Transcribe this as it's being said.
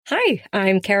Hi,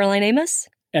 I'm Caroline Amos.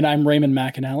 And I'm Raymond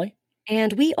McAnally.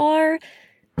 And we are...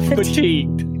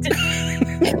 Fatigued.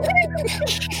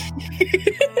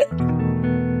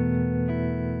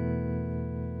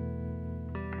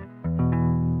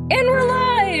 And we're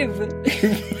live!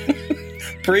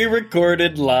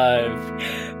 Pre-recorded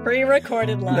live.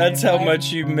 Pre-recorded live. That's how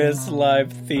much you miss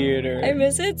live theater. I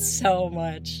miss it so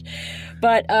much.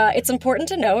 But it's important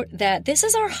to note that this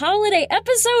is our holiday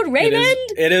episode, Raymond!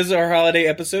 It is our holiday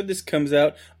episode. This comes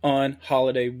out on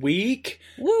holiday week.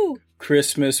 Woo!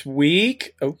 Christmas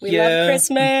week. Oh, we love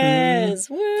Christmas.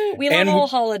 Mm-hmm. Woo! We love all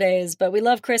holidays, but we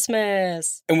love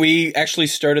Christmas. And we actually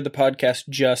started the podcast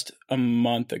just a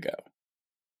month ago.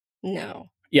 No.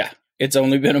 Yeah, it's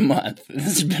only been a month. This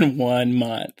has been 1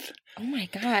 month. Oh my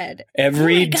God.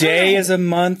 Every day is a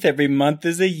month. Every month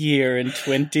is a year in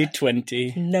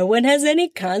 2020. No one has any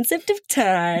concept of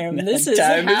time. This is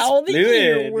how the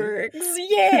year works.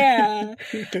 Yeah.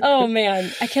 Oh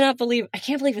man. I can't believe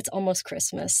it's almost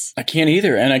Christmas. I can't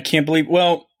either. And I can't believe,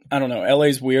 well, I don't know.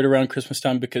 LA's weird around Christmas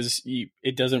time because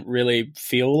it doesn't really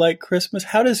feel like Christmas.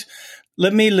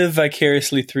 Let me live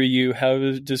vicariously through you. How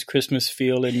does Christmas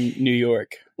feel in New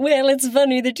York? Well, it's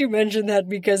funny that you mentioned that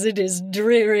because it is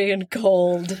dreary and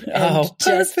cold. And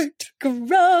perfect.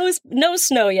 Gross. No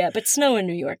snow yet, but snow in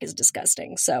New York is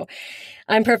disgusting. So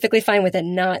I'm perfectly fine with it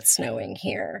not snowing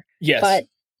here. Yes. But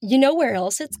you know where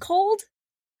else it's cold?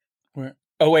 Where?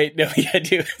 Oh, wait. No, yeah, I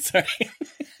do. Sorry.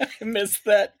 I missed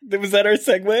that. Was that our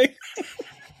segue?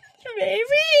 Maybe.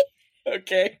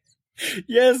 Okay.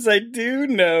 Yes, I do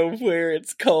know where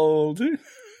it's cold.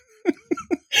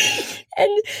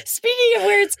 And speaking of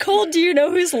where it's cold, do you know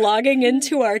who's logging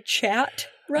into our chat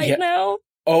now?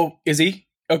 Oh, is he?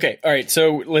 Okay, all right.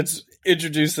 So let's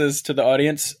introduce this to the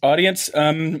audience.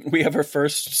 We have our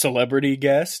first celebrity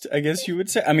guest, I guess you would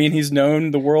say. I mean, he's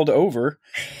known the world over.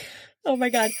 Oh my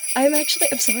God. I'm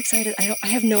so excited. I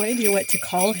have no idea what to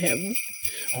call him.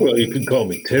 Well, you can call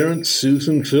me Terrence,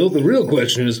 Susan, Phil. The real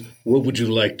question is, what would you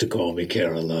like to call me,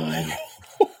 Caroline?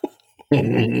 Hi,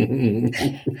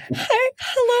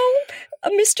 hello,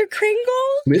 Mr.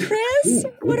 Kringle? Chris?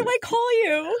 What do I call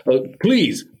you?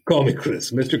 Please, call me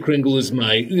Chris. Mr. Kringle is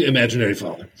my imaginary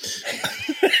father.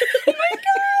 Oh my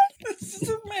God! This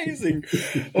is amazing.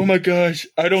 Oh my gosh.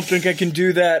 I don't think I can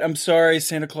do that. I'm sorry,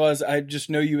 Santa Claus. I just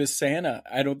know you as Santa.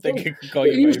 I don't think I can call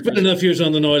you. You've spent enough years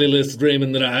on the naughty list,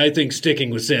 Raymond, that I think sticking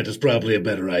with Santa's probably a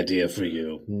better idea for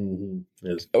you. Mm-hmm.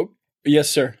 Yes. Oh, yes,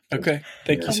 sir. Okay.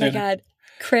 Thank you, Santa. Oh my God.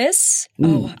 Chris?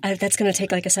 Oh, that's going to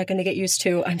take like a second to get used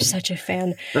to. I'm such a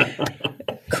fan.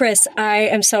 Chris, I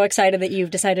am so excited that you've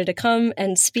decided to come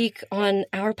and speak on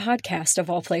our podcast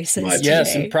of all places.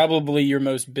 Yes, and probably your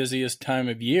most busiest time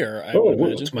of year, I would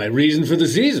imagine. It's my reason for the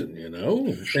season, you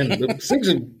know? And the things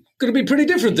are going to be pretty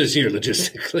different this year,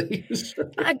 logistically.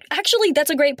 Actually, that's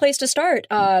a great place to start.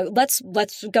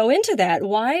 Let's go into that.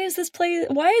 Why is this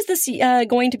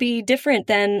going to be different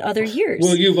than other years?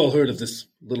 Well, you've all heard of this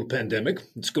little pandemic.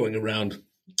 It's going around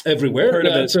everywhere. Heard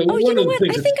of it. So you know what?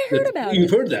 I think I heard about it. You've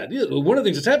heard that. Yeah, one of the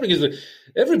things that's happening is that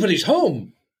everybody's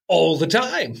home all the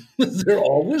time. They're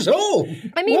always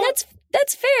home. I mean,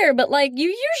 that's fair, but like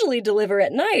you usually deliver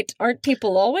at night. Aren't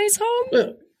people always home?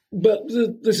 Well, but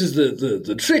this is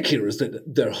the trick here is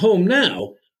that they're home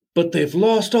now, but they've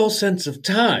lost all sense of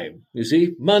time. You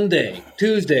see, Monday,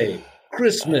 Tuesday,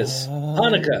 Christmas,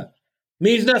 Hanukkah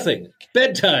means nothing.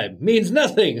 Bedtime means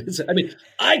nothing. I mean,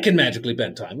 I can magically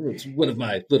bend time. It's one of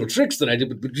my little tricks that I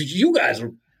did, but you guys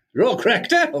you're all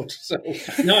cracked out. So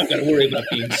now I've got to worry about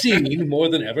being seen more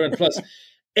than ever. And plus,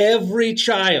 every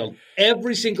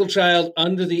single child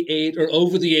under the age or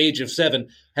over the age of 7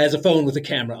 has a phone with a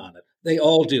camera on it. They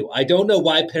all do. I don't know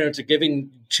why parents are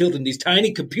giving children these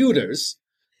tiny computers,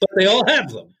 but they all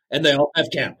have them, and they all have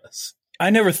cameras. I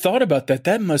never thought about that.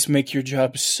 That must make your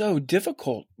job so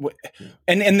difficult.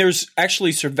 And there's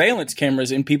actually surveillance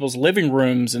cameras in people's living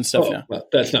rooms and stuff now. Well,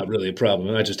 that's not really a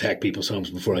problem. I just hack people's homes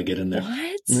before I get in there.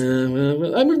 What?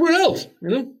 Well, I mean, we're elves, you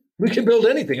know? We can build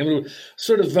anything. I mean, we're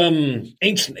sort of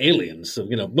ancient aliens. So,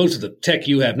 you know, most of the tech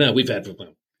you have now, we've had for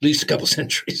at least a couple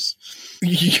centuries.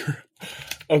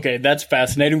 Okay, that's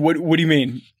fascinating. What do you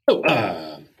mean?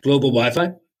 Global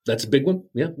Wi-Fi. That's a big one.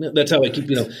 Yeah. That's how I keep,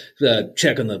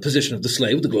 check on the position of the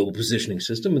sleigh with the global positioning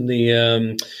system. And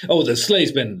the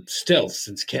sleigh's been stealth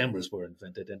since cameras were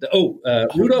invented. And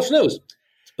Rudolph's nose.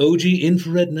 OG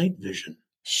infrared night vision.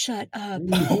 Shut up.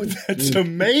 Oh, that's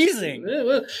amazing. Yeah,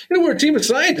 well, we're a team of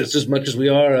scientists as much as we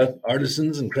are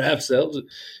artisans and craft selves.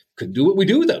 Couldn't do what we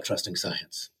do without trusting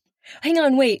science. Hang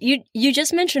on, wait. You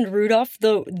just mentioned Rudolph,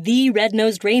 the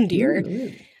red-nosed reindeer.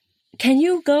 Mm-hmm. Can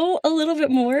you go a little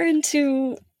bit more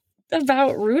into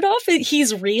about Rudolph?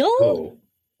 He's real? Oh,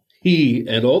 he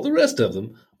and all the rest of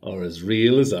them are as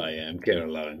real as I am,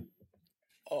 Caroline.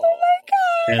 Oh my God,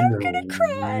 And I'm going to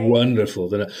cry. wonderful.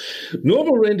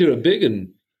 Normal reindeer are big and,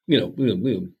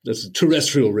 that's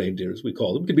terrestrial reindeer, as we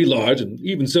call them, can be large and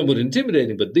even somewhat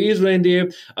intimidating. But these reindeer,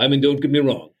 I mean, don't get me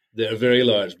wrong, they're very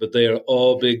large, but they are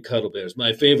all big cuddle bears.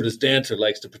 My favorite is Dancer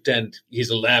likes to pretend he's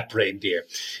a lap reindeer.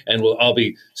 And I'll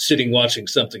be sitting watching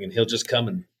something and he'll just come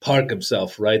and park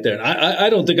himself right there. And I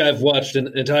don't think I've watched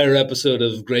an entire episode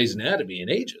of Grey's Anatomy in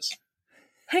ages.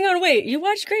 Hang on, wait. You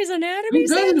watched Grey's Anatomy? Who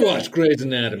doesn't Santa? watch Grey's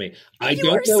Anatomy? I You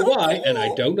don't are know so why, cool. and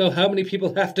I don't know how many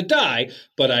people have to die,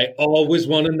 but I always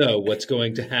want to know what's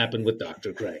going to happen with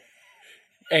Dr. Grey.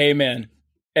 Amen.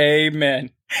 Amen.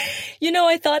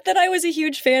 I thought that I was a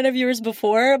huge fan of yours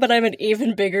before, but I'm an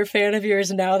even bigger fan of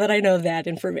yours now that I know that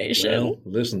information. Well,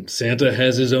 listen, Santa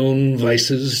has his own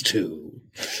vices, too.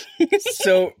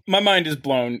 So my mind is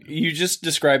blown. You just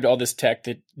described all this tech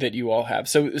that you all have.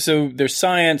 So there's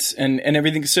science and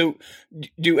everything. So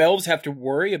do elves have to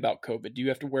worry about COVID? Do you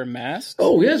have to wear masks?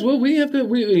 Oh, yes, well, we have to,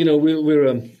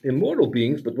 we're immortal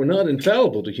beings, but we're not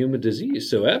infallible to human disease.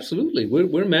 So absolutely,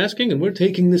 we're masking and we're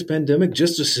taking this pandemic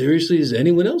just as seriously as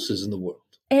anyone else is in the world.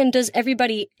 And does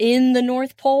everybody in the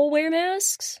North Pole wear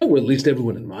masks? Oh, well, at least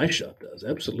everyone in my shop does,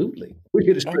 absolutely. We're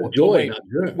here to spread Oh, joy, wait, not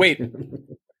germs. wait.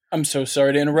 I'm so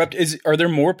sorry to interrupt. Are there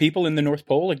more people in the North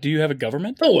Pole? Like, do you have a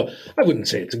government? Oh, well, I wouldn't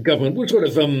say it's a government. We're sort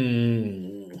of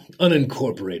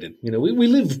unincorporated. We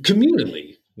live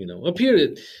communally. Up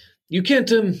here, you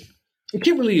can't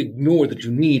really ignore that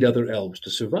you need other elves to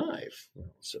survive.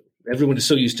 So everyone is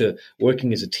so used to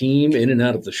working as a team in and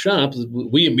out of the shop.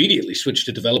 We immediately switched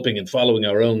to developing and following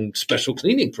our own special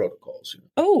cleaning protocols.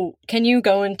 Oh, can you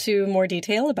go into more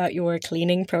detail about your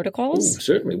cleaning protocols? Oh,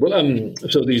 certainly. Well,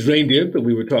 so these reindeer that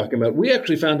we were talking about, we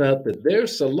actually found out that their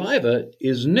saliva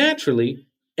is naturally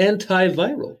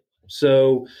antiviral.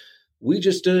 So we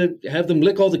just have them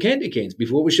lick all the candy canes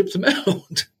before we ship them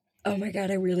out. Oh my God,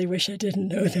 I really wish I didn't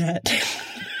know that.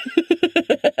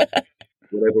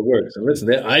 Whatever works. And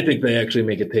listen, I think they actually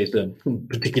make it taste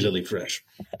particularly fresh.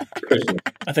 Personally.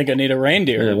 I think I need a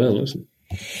reindeer. Well, listen.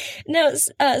 No,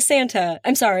 Santa.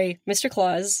 I'm sorry, Mr.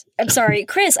 Claus. I'm sorry,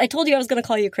 Chris. I told you I was going to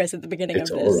call you Chris at the beginning It's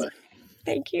of this. all right.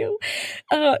 Thank you,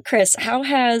 Chris. How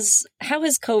has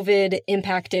COVID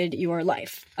impacted your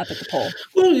life up at the pole?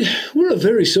 Well, we're a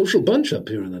very social bunch up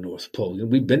here in the North Pole.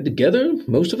 We've been together,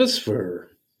 most of us, for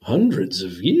hundreds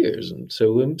of years, and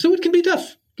so it can be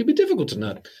tough. It can be difficult to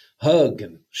not hug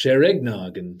and share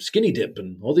eggnog and skinny dip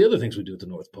and all the other things we do at the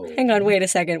North Pole. Hang on, wait a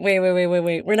second. Wait.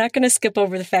 We're not going to skip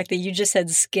over the fact that you just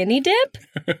said skinny dip?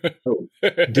 Oh,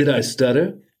 did I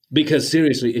stutter? Because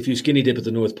seriously, if you skinny dip at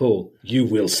the North Pole, you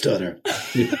will stutter.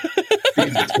 Because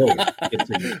it's cold.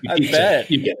 I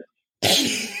bet. You get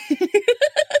it.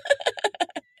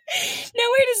 Now,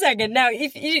 wait a second. Now,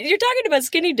 if you're talking about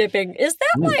skinny dipping, is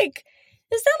that like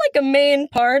a main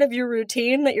part of your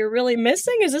routine that you're really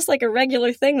missing? Is this like a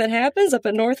regular thing that happens up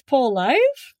at North Pole Live?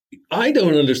 I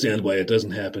don't understand why it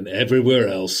doesn't happen everywhere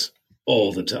else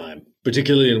all the time,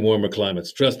 particularly in warmer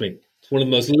climates. Trust me, it's one of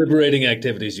the most liberating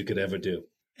activities you could ever do.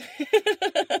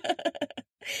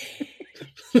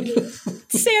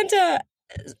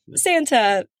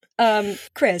 Santa,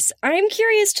 Chris, I'm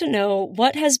curious to know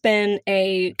what has been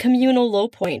a communal low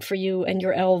point for you and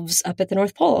your elves up at the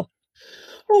North Pole.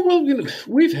 Oh, well,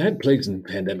 we've had plagues and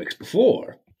pandemics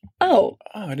before. Oh,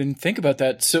 I didn't think about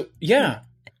that. So, yeah,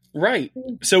 right.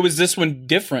 So is this one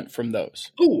different from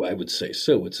those? Oh, I would say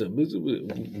so.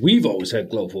 We've always had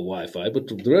global Wi-Fi, but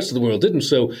the rest of the world didn't.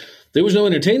 So there was no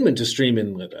entertainment to stream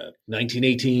in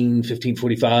 1918,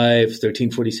 1545,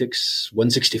 1346,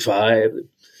 165.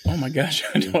 Oh my gosh,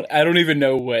 I don't even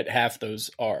know what half those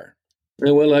are.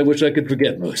 Well, I wish I could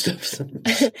forget most of them.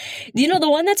 the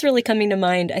one that's really coming to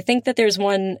mind, I think that there's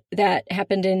one that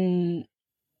happened in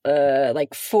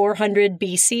like 400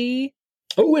 BC.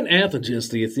 Oh, in Athens, yes,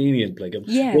 the Athenian plague.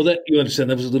 Yeah. Well, you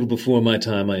understand, that was a little before my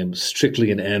time. I am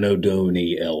strictly an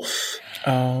Anno-Domini elf.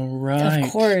 All right. Of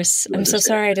course. I'm so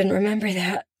sorry I didn't remember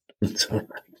that. It's all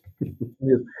right.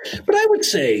 But I would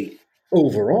say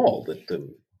overall that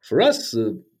for us,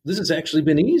 this has actually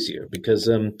been easier because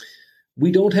we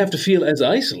don't have to feel as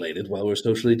isolated while we're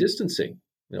socially distancing.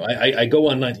 I go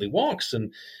on nightly walks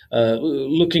and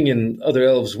looking in other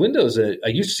elves' windows, I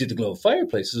used to see the glow of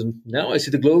fireplaces, and now I see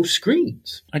the glow of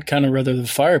screens. I'd kind of rather the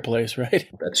fireplace, right?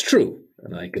 That's true,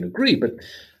 and I can agree, but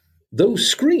those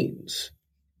screens,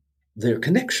 they're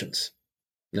connections.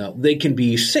 Now, they can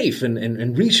be safe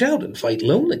and reach out and fight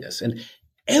loneliness, and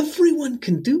everyone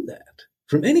can do that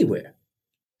from anywhere.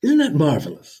 Isn't that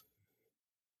marvelous?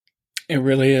 It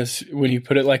really is. When you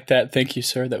put it like that, thank you,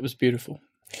 sir. That was beautiful.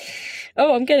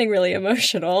 Oh, I'm getting really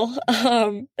emotional.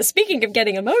 Speaking of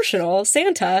getting emotional,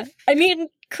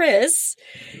 Chris.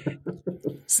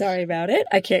 Sorry about it.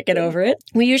 I can't get over it.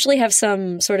 We usually have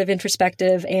some sort of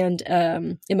introspective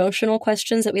and emotional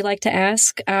questions that we like to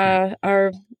ask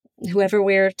our whoever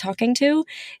we're talking to.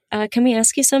 Can we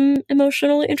ask you some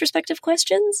emotional, introspective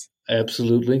questions?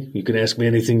 Absolutely. You can ask me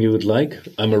anything you would like.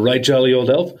 I'm a right jolly old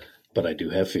elf, but I do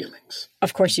have feelings.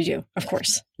 Of course you do. Of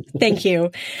course. Thank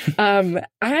you. I'm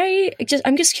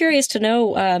just curious to know,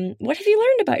 what have you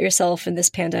learned about yourself in this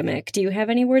pandemic? Do you have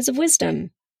any words of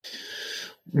wisdom?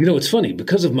 It's funny.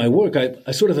 Because of my work,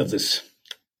 I sort of have this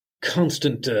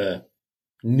constant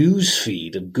news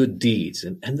feed of good deeds,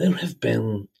 and there have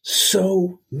been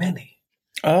so many.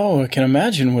 Oh, I can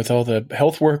imagine with all the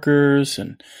health workers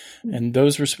and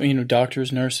those,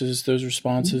 doctors, nurses, those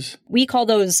responses. We call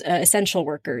those essential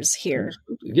workers here.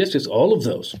 Yes, all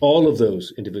of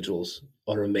those individuals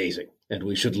are amazing, and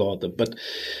we should laud them. But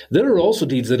there are also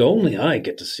deeds that only I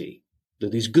get to see. There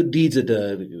are these good deeds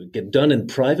that get done in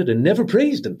private and never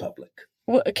praised in public.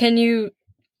 Well, can you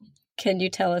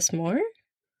tell us more?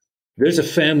 There's a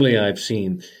family I've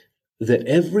seen that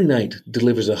every night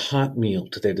delivers a hot meal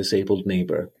to their disabled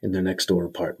neighbor in their next door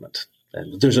apartment.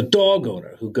 And there's a dog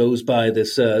owner who goes by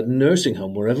this nursing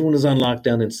home where everyone is on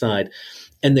lockdown inside,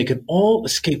 and they can all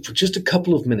escape for just a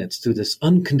couple of minutes through this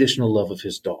unconditional love of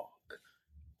his dog.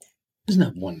 Isn't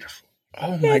that wonderful?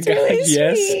 Oh my God, really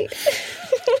yes.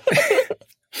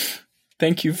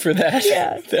 Thank you for that.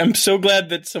 Yeah. I'm so glad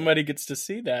that somebody gets to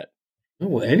see that. Oh,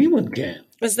 well, anyone can.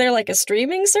 Was there like a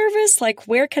streaming service? Like,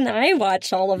 where can I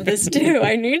watch all of this too?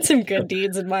 I need some good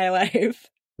deeds in my life.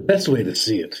 The best way to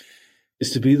see it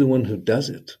is to be the one who does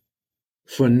it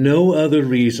for no other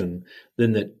reason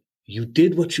than that you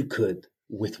did what you could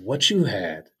with what you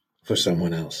had for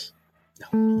someone else. Now,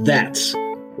 that's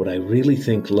what I really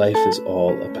think life is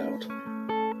all about.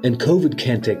 And COVID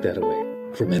can't take that away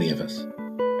from any of us.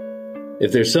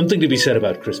 If there's something to be said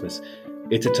about Christmas,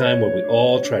 it's a time where we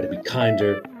all try to be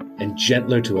kinder and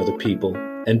gentler to other people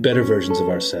and better versions of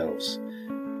ourselves.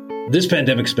 This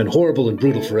pandemic's been horrible and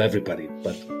brutal for everybody,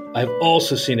 but I've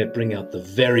also seen it bring out the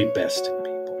very best in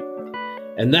people.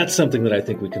 And that's something that I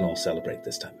think we can all celebrate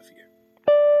this time of year.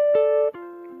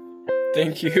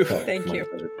 Thank you. Thank you.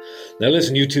 Pleasure. Now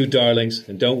listen, you two darlings,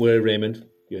 and don't worry, Raymond,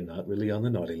 you're not really on the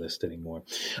naughty list anymore.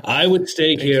 I would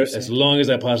stay here as long as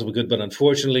I possibly could, but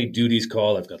unfortunately, duties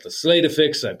call. I've got the sleigh to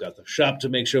fix. I've got the shop to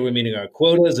make sure we're meeting our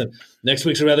quotas, and next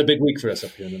week's a rather big week for us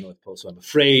up here in the North Pole, so I'm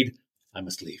afraid I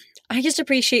must leave you. I just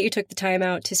appreciate you took the time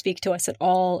out to speak to us at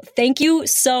all. Thank you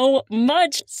so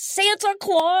much, Santa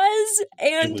Claus.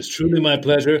 And it was truly my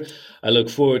pleasure. I look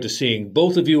forward to seeing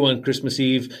both of you on Christmas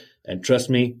Eve, and trust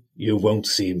me, you won't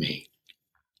see me.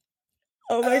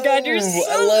 Oh my God, you're so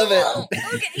I love cool.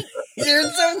 it. Okay. You're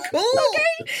so cool.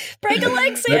 Okay. Break a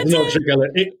leg, That's Santa. no trick.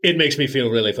 It makes me feel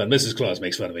really fun. Mrs. Claus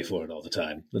makes fun of me for it all the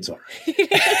time. That's all right.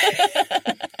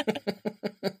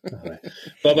 All right.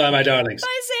 Bye-bye, my darlings.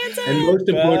 Bye, Santa. And most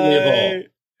importantly of all, Bye.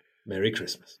 Merry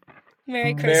Christmas.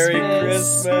 Merry Christmas. Merry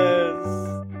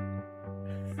Christmas.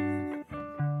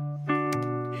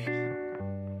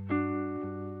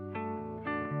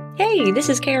 Hey, this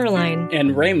is Caroline.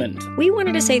 And Raymond. We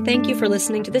wanted to say thank you for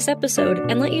listening to this episode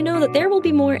and let you know that there will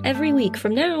be more every week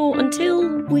from now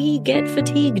until we get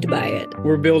fatigued by it.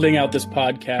 We're building out this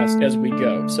podcast as we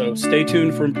go, so stay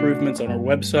tuned for improvements on our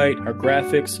website, our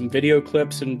graphics, some video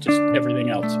clips, and just everything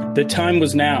else. The time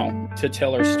was now to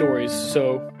tell our stories,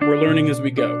 so we're learning as we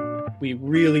go. We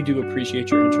really do appreciate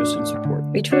your interest and support.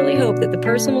 We truly hope that the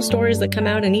personal stories that come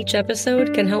out in each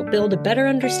episode can help build a better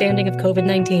understanding of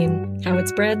COVID-19, how it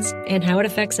spreads, and how it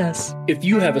affects us. If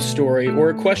you have a story or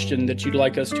a question that you'd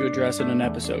like us to address in an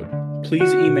episode,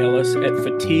 please email us at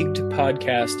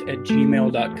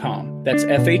fatiguedpodcast@gmail.com. That's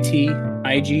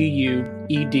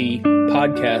FATIGUED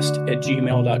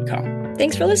podcast@gmail.com.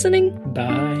 Thanks for listening.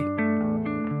 Bye.